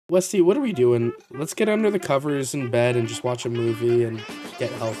Westy, what are we doing? Let's get under the covers in bed and just watch a movie and get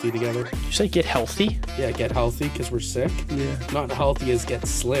healthy together. You say get healthy? Yeah, get healthy because we're sick. Yeah. Not healthy as get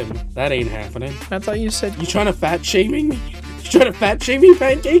slim. That ain't happening. I thought you said... You trying to fat shaming me? You trying to fat shame me,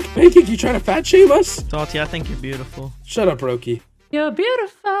 Pancake? Pancake, you trying to fat shame us? Salty, I think you're beautiful. Shut up, Roki. You're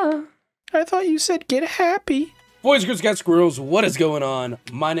beautiful. I thought you said get happy. Boys, girls, cats, squirrels, what is going on?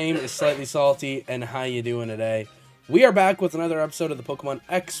 My name is SlightliSalti, and how you doing today? We are back with another episode of the Pokemon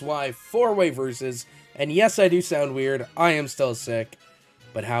XY 4-Way Versus, and yes, I do sound weird. I am still sick,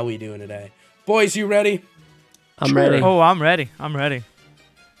 but how we doing today? Boys, you ready? I'm ready. Oh, I'm ready. I'm ready.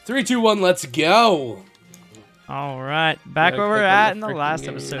 3, 2, 1, let's go! All right, back where we're at in the last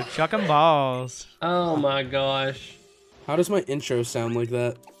episode, chucking balls. Oh my gosh. How does my intro sound like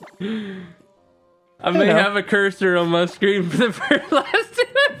that? I may have a cursor on my screen for the first last 2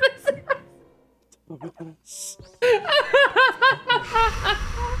 episodes.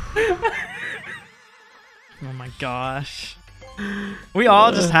 Oh my gosh. We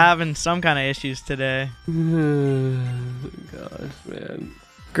all just having some kind of issues today. Gosh, man.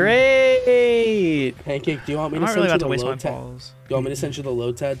 Great. Pancake, do you want me I'm to not send really you about the to waste my load tab? balls. You want me to send you the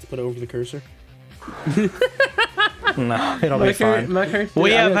load tab to put over the cursor? No, it'll be fine. My cursor,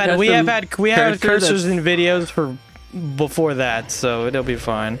 We have had cursor cursors and videos for before that, so it'll be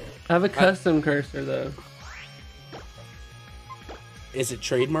fine. I have a custom cursor though. Is it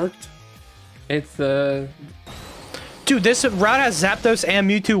trademarked? It's Dude, this route has Zapdos and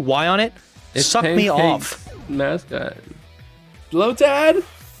Mewtwo Y on it. it's Suck me Pancake's off. mascot. Lotad?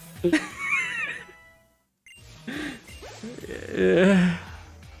 Yeah,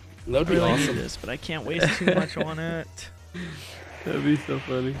 That'd be Really need awesome. this, but I can't waste too much on it. that'd be so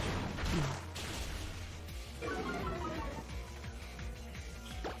funny.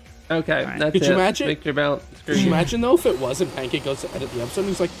 Okay, Alright. that's Could it. you imagine? Victor Bounce. Could you imagine though if it wasn't Pancake goes to edit the episode and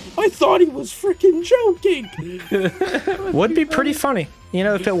he's like, I thought he was freaking joking. Would be pretty funny. You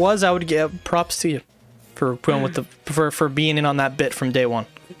know, if it was, I would give props to you for going with the for being in on that bit from day one.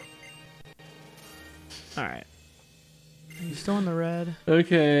 All right. Are you still in the red?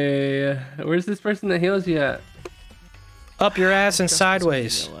 Okay, where's this person that heals you at? Up your ass and Just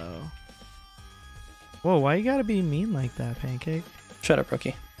sideways. yellow. Whoa, why you gotta be mean like that, Pancake? Shut up,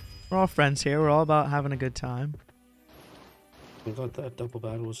 rookie. We're all friends here. We're all about having a good time. I thought that double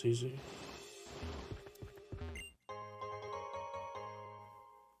battle was easy.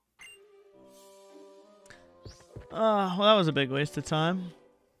 Well, that was a big waste of time.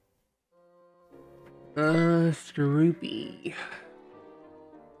 Stroopy.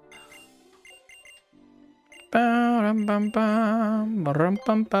 I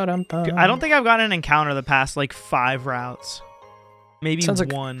don't think I've gotten an encounter the past like 5 routes. Maybe Sounds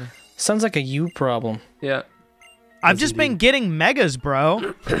like- one. Sounds like a you problem. Yeah. I've just been getting megas,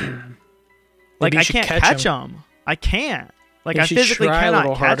 bro. Like you I should can't catch catch 'em. them. I can't. Like You I should physically try a cannot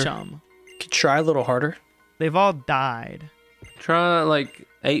little catch harder. them. Could try a little harder. They've all died. Try like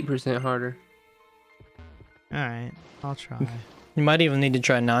 8% harder. All right, I'll try. You might even need to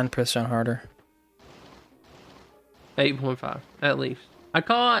try 9% harder. 8.5 at least. I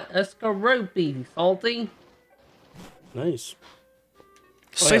caught a Scaropy, Salty. Nice.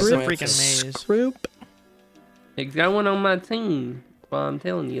 Oh, yeah, it's a Scroop. freaking maze. Scroop. It's going on my team. Well, I'm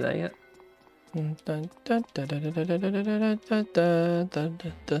telling you that. You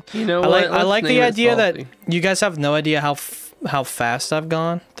know what? I like Let's the name it idea that Salty. you guys have no idea how fast I've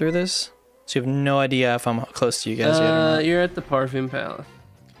gone through this. So you have no idea if I'm close to you guys yet or not. You're at the Parfum Palace.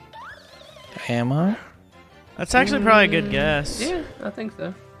 Am I? That's actually probably a good guess. Yeah, I think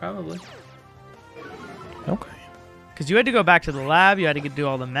so. Probably. Okay. Because you had to go back to the lab. You had to do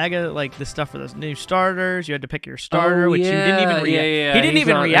all the mega, like the stuff for those new starters. You had to pick your starter, which you didn't even react. Yeah. He didn't He's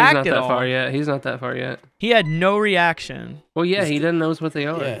even not, react he's not at that all. far yet. He's not that far yet. He had no reaction. Well, yeah, he doesn't know what they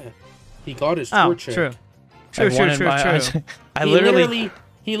are. Yeah. He got his Oh, torch. true. I wanted True. I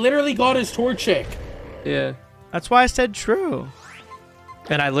He literally got his Torchic. Yeah. That's why I said true.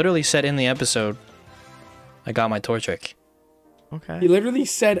 And I literally said in the episode, I got my Torchic. Okay. He literally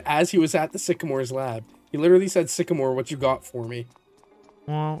said as he was at the Sycamore's lab. He literally said, Sycamore, what you got for me?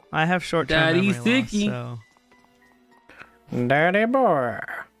 Well, I have short-term Daddy memory loss, Sicky. so... Daddy boy.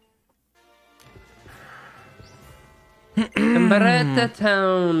 Barata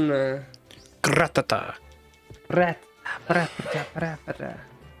Town. Gratata. I'm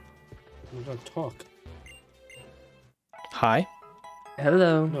gonna talk. Hi.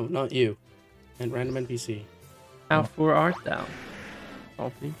 Hello. No, not you. And random NPC. How far art thou?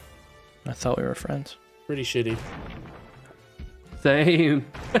 Salty. I thought we were friends. Pretty shitty. Same.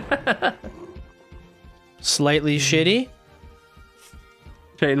 Slightly shitty.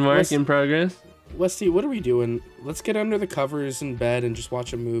 Trademark in progress. Westy, what are we doing? Let's get under the covers in bed and just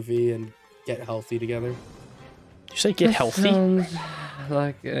watch a movie and get healthy together. You say get healthy? Sounds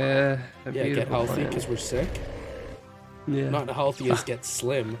like Yeah, get healthy because we're sick. Yeah. Not healthy as get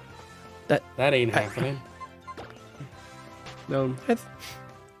slim. That ain't happening. No.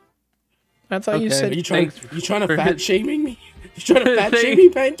 I thought you said. Are you trying to for fat shaming me? You trying to fat shame me,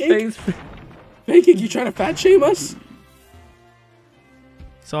 Pancake? Pancake, you trying to fat shame us?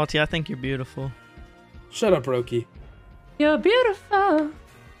 Salty, I think you're beautiful. Shut up, Roki. You're beautiful.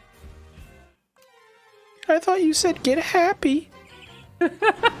 I thought you said get happy. This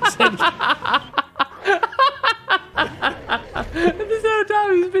whole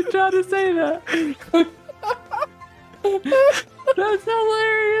time he's been trying to say that. That's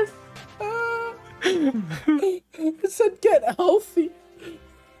hilarious. It said get healthy.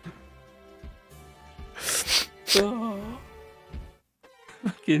 Oh.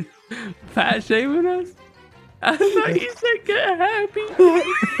 Fucking fat shaming us? I thought you said get happy.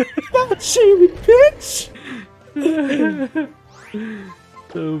 Fat shaming, bitch.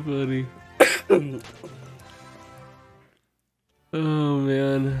 So funny. Oh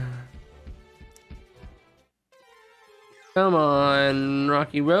man. Come on,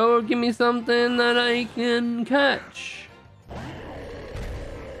 Rocky Road, give me something that I can catch.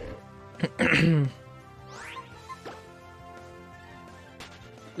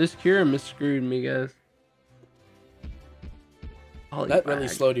 This Curum has screwed me, guys. That really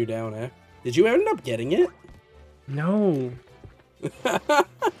slowed you down, eh? Did you end up getting it? No.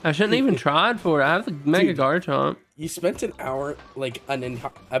 I shouldn't even tried for it. I have the Mega Garchomp. You spent an hour, like an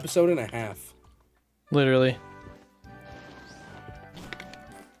episode and a half. Literally.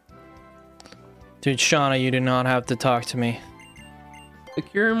 Dude, Shauna, you do not have to talk to me. The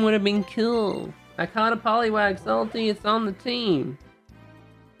Curum would have been killed. I caught a Poliwag, Salty. It's on the team.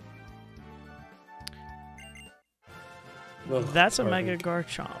 Ugh, That's a pardon. Mega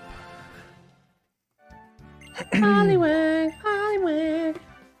Garchomp. Poliwag, Poliwag.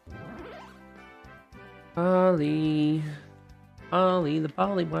 Polly the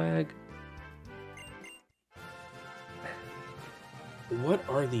Poliwag. What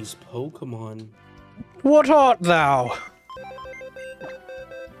are these Pokemon? What art thou?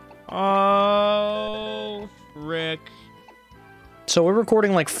 Oh, Rick. So we're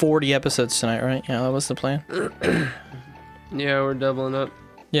recording like 40 episodes tonight, right? Yeah, that was the plan. Yeah, we're doubling up.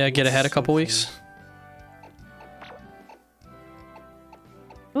 Yeah, get ahead a couple weeks.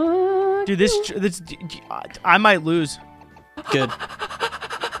 Dude, this I might lose. Good.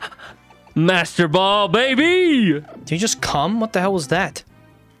 Master Ball, baby! Did you just come? What the hell was that?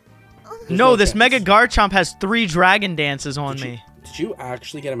 No, this Mega Garchomp has 3 Dragon Dances on me. Did you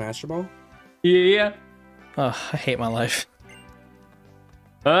actually get a Master Ball? Yeah. Ugh, I hate my life.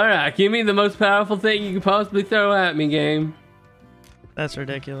 Alright, give me the most powerful thing you could possibly throw at me, game. That's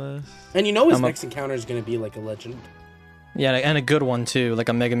ridiculous. And you know his next encounter is going to be like a legend. Yeah, and a good one too, like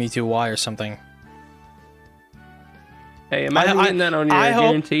a Mega Mewtwo Y or something. Hey, imagine getting that on your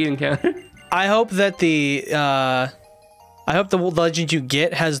guaranteed encounter. I hope that the legend you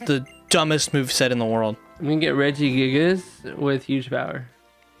get has the dumbest moveset in the world. I'm gonna get Regigigas with huge power.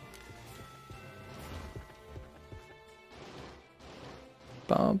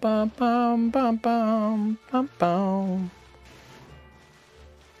 Bum, bum, bum, bum, bum, bum, bum.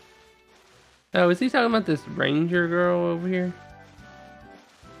 Oh, is he talking about this ranger girl over here?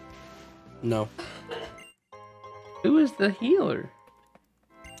 No. Who is the healer?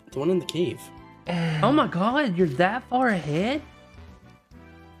 The one in the cave. Oh my god, you're that far ahead?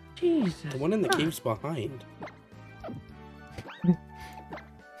 Jesus. The one in the cave's behind.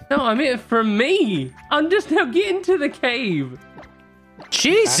 No, I mean for me. I'm just now getting to the cave.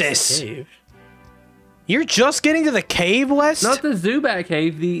 Jesus! The cave. You're just getting to the cave, West? Not the Zubat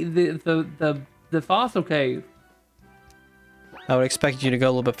cave, the fossil cave. I would expect you to go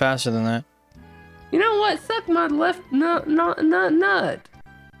a little bit faster than that. You know what? Suck my left nut. Nah.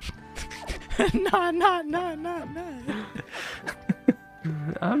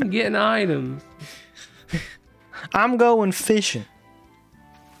 I'm getting items. I'm going fishing.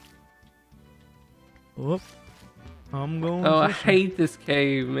 Whoop. I'm going. Oh, I fishing. hate this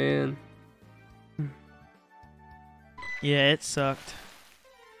cave, man. Yeah, it sucked.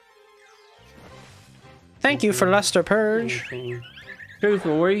 Thank you for Luster Purge. Anything.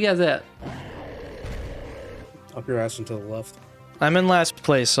 Truthful, where you guys at? Up your ass and to the left. I'm in last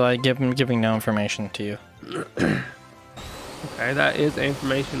place, so I'm giving no information to you. Okay, that is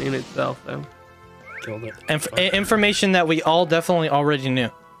information in itself, though. Killed it. Information that we all definitely already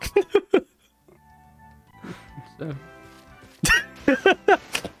knew. So.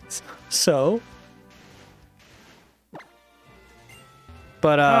 So.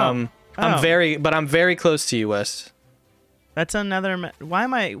 But Oh. I'm very close to you, Wes. That's another. Why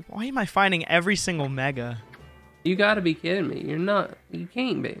am I finding every single mega? You gotta be kidding me. You're not. You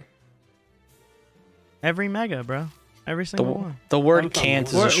can't be. Every mega, bro. Every single one. The word I'm can't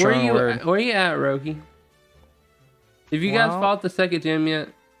is coming. a strong word. Where you at, Roki? Have you guys Well- fought the second gym yet?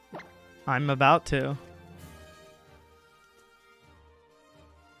 I'm about to.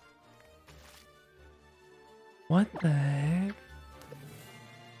 What the heck?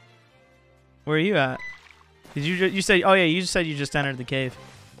 Where are you at? Did you said? Oh yeah, you just said you just entered the cave.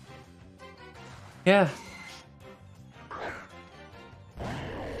 Yeah.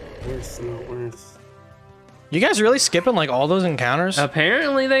 Worse, not worse. You guys really skipping like all those encounters?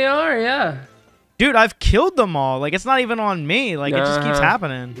 Apparently they are. Yeah. Dude, I've killed them all. Like it's not even on me. Like it just keeps Uh-huh.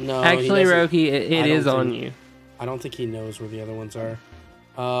 happening. No, Actually, he doesn't- Roki, it I is don't on think- you. I don't think he knows where the other ones are.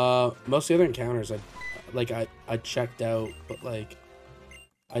 Most of the other encounters, I checked out, but like,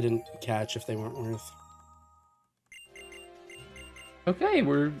 I didn't catch if they weren't worth. Okay,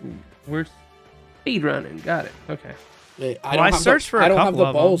 we're speed running. Got it. Okay. I searched for a I don't have couple the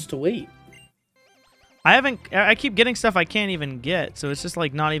of balls to wait. I keep getting stuff I can't even get, so it's just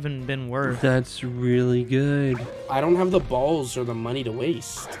like not even been worth. That's really good. I don't have the balls or the money to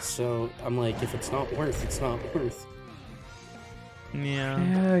waste. So I'm like, if it's not worth, it's not worth. Yeah.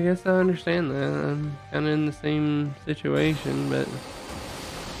 Yeah, I guess I understand that. I'm kind of in the same situation, but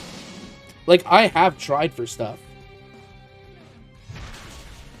Like, I have tried for stuff.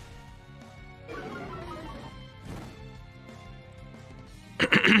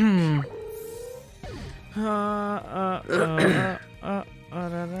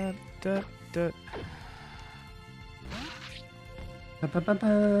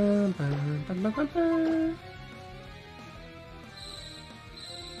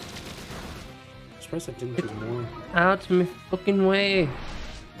 I'm surprised I didn't do more. out my fucking way.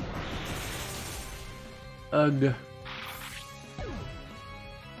 Ugh.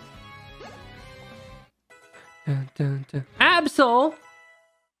 Dun, dun, dun. Absol!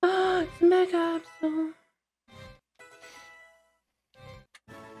 It's Mega Absol.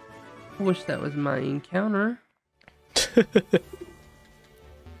 I wish that was my encounter.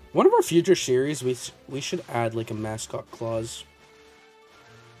 One of our future series, we should add like a mascot clause.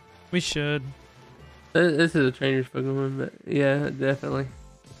 We should. This is a trainer's Pokemon, but yeah, definitely.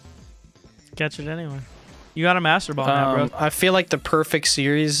 Catch it anyway. You got a Master Ball now, bro. I feel like the perfect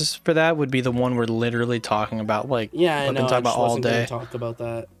series for that would be the one we're literally talking about, like Yeah, I we've know. been I talking about just all wasn't gonna day. talk about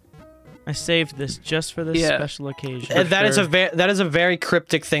that. I saved this just for this Yeah. special occasion. And that is sure. that is a very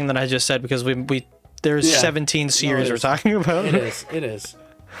cryptic thing that I just said because there's Yeah. 17 series it we're is. talking about. It is. It is.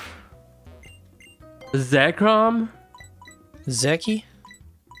 Zekrom? Zeki?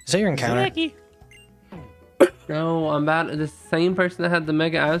 Is that your encounter? Jackie. No, I'm about the same person that had the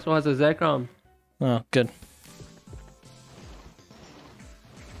Mega Absol has a Zekrom. Oh, good.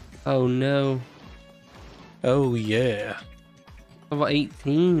 Oh no. Oh yeah. Level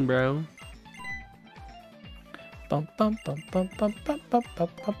 18, bro. Bum, bum, bum, bum, bum, bum, bum, bum,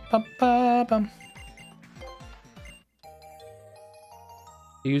 bum, bum, bum, bum.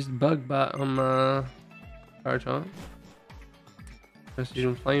 Used Bug Bot on my Garchomp. Just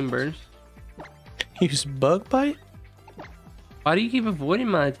using Flame Burst. Use bug bite? Why do you keep avoiding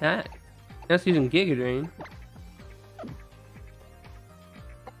my attack? That's using Giga Drain.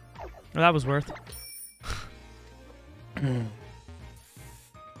 Well, that was worth. Now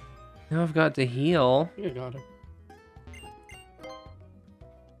I've got to heal. Yeah, got it.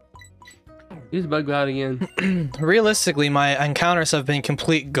 Use Bug Bot again. Realistically, my encounters have been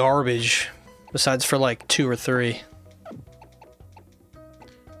complete garbage, besides for like 2 or 3.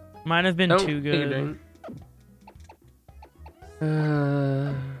 Mine have been Don't too Giga good. Drain.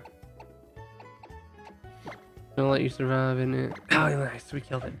 Gonna let you survive, isn't it? Oh, nice. We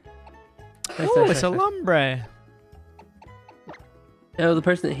killed it. Nice, Oh, nice, it's a nice, nice. Lumbre. No, the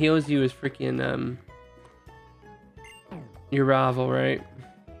person that heals you is freaking your rival, right?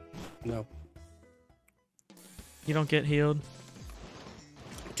 No. You don't get healed.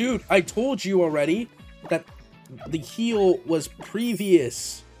 Dude, I told you already that the heal was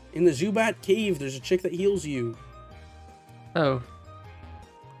previous. In the Zubat cave, there's a chick that heals you. Oh.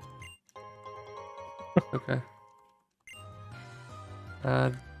 Okay.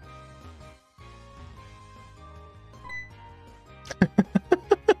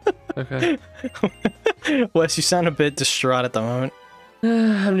 Okay. Wes, you sound a bit distraught at the moment.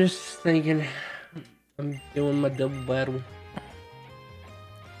 I'm just thinking. I'm doing my double battle.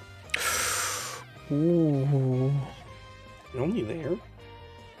 Ooh. You're only there?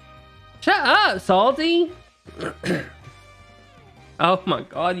 Shut up, Salty. Oh my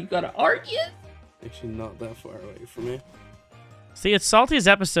god, you got an Arceus? Actually, not that far away from me. See, it's Salty's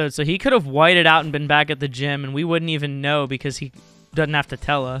episode, so he could have whited out and been back at the gym, and we wouldn't even know because he doesn't have to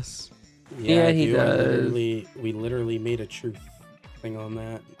tell us. Yeah, he dude, does. We literally made a truth thing on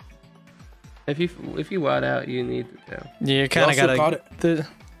that. If you white out, you need to tell. Yeah, you kind of gotta.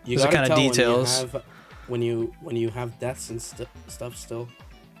 You Those are gotta kind of tell details. when you have deaths and stuff still.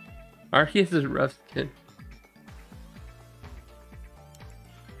 Arceus is rough skin.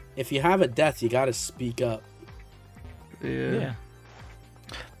 If you have a death, you gotta speak up. Yeah.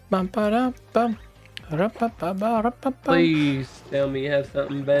 Bum, ba-dum, bum. Ra-ba-ba-ba-ra-ba-bum. Please tell me you have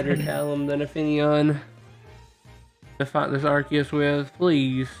something better to tell him than a Finneon to fight this Arceus with.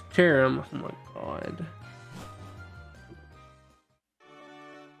 Please, cheer him. Oh my god.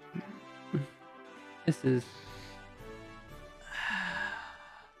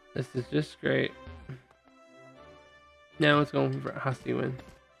 This is just great. Now it's going for a Husky win.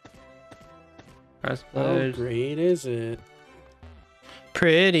 Press How players. great is it?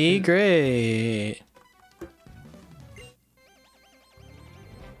 Pretty great.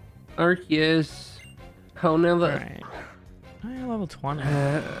 Arceus. Oh, now that. Alright. Oh, yeah, level 20.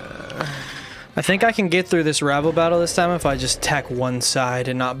 I think I can get through this rival battle this time if I just attack one side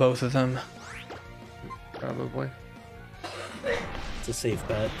and not both of them. Probably. It's a safe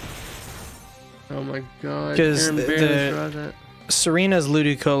bet. Oh my god. 'Cause Aaron barely draws that. Serena's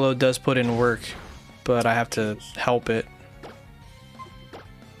Ludicolo does put in work, but I have to help it.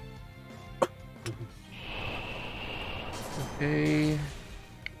 Okay.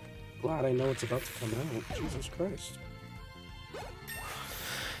 Glad I know it's about to come out. Jesus Christ.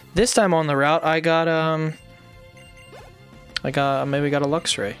 This time on the route, I maybe got a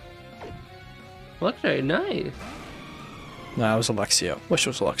Luxray. Luxray, nice. No, it was a Luxio. Wish it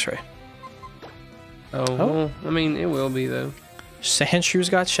was a Luxray. Oh, well, I mean, it will be though. Sandshrews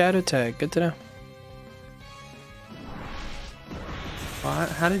got Shadow Tag. Good to know.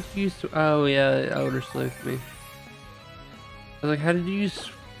 How did you? Oh yeah, Elder Sleuth me. I was like, how did you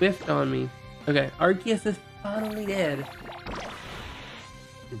Swift on me? Okay, Arceus is finally dead.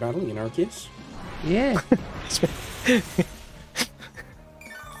 You're battling an Arceus? Yeah.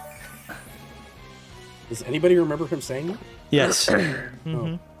 Does anybody remember him saying that? Yes.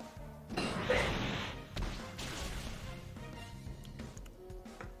 Mm-hmm.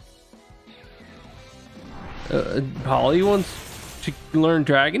 Polly wants to learn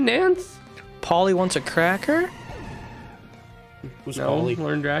Dragon Dance? Polly wants a cracker? Who's No, Polly?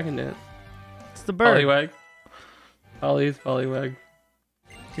 learn Dragon Dance. It's the bird. Poliwag. Polly's Poliwag.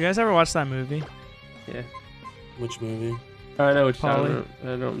 You guys ever watch that movie? Yeah. Which movie? I know which Polly. time.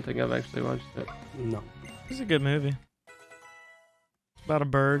 I don't think I've actually watched it. No. It's a good movie. It's about a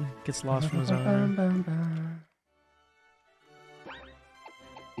bird gets lost from his owner.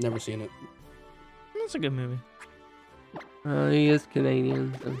 Never seen it. It's a good movie. He is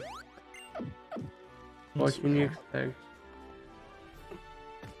Canadian. So what It's- can you expect?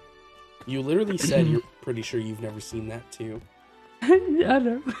 You literally said you're pretty sure you've never seen that too. I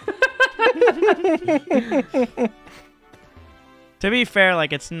know. To be fair,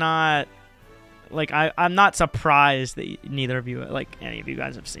 like it's not like I'm not surprised that neither of you, like any of you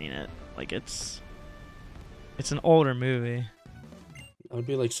guys, have seen it. Like it's an older movie. I would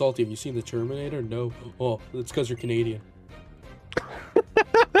be like, Salty, have you seen The Terminator? No. Oh, it's because you're Canadian.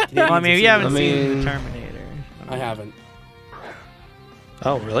 Well, I mean, if you haven't I seen mean- The Terminator. I haven't.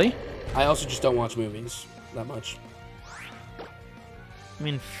 Oh, really? I also just don't watch movies that much. I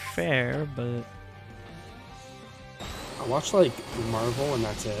mean, fair, but I watch like Marvel and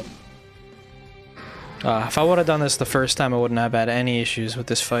that's it. If I would have done this the first time, I wouldn't have had any issues with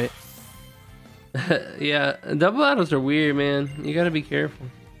this fight. Yeah, double battles are weird, man. You gotta be careful.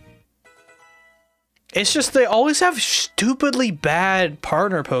 It's just they always have stupidly bad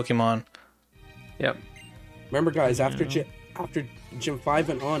partner Pokemon. Yep. Remember, guys, after Gym 5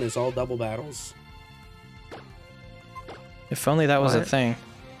 and on is all double battles. If only that was a What? thing.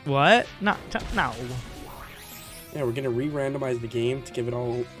 what? No. Yeah, we're gonna re-randomize the game to give it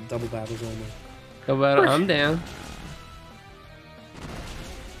all double battles only. Double battle. I'm down.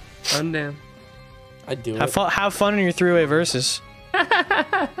 I'm down. I'd do it. Have fun in your three-way versus.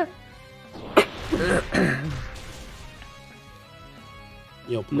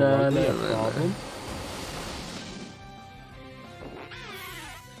 Yo, No, probably no, a no, no. problem.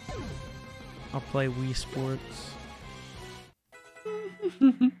 I'll play Wii Sports.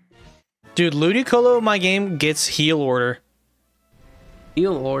 Dude, Ludicolo in my game gets heal order.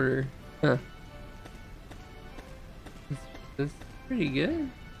 Heal order. Huh. That's pretty good.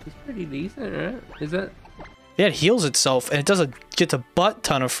 It's pretty decent, right? Is that? Yeah, it heals itself, and it gets a butt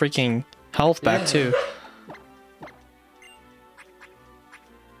ton of freaking health back too.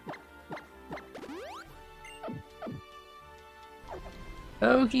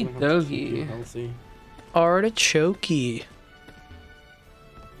 Okie dokie. Healthy. Artichoke.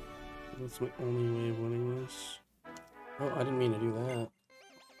 That's my only way of winning this. Oh, I didn't mean to do that.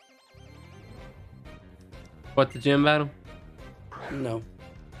 What, the gym battle? No.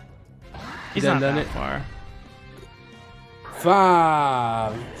 He's done not done that it? far.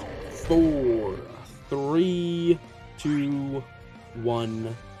 5, 4, 3, 2,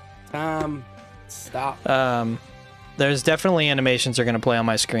 1. Time. Stop. There's definitely animations are gonna play on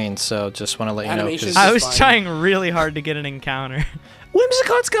my screen, so just want to let you know. Animations? 'Cause I was fine. trying really hard to get an encounter.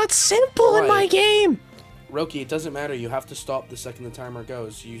 Whimsicott's got simple in my Right. game. Roki, it doesn't matter. You have to stop the second the timer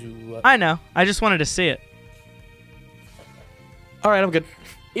goes. You. I know. I just wanted to see it. All right, I'm good.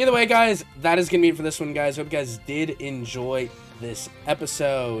 Either way, guys, that is gonna be it for this one, guys. Hope you guys did enjoy this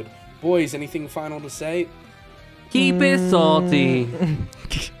episode. Boys, anything final to say? Keep it salty.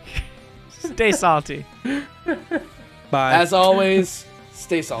 Stay salty. Bye. As always,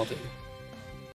 stay salty.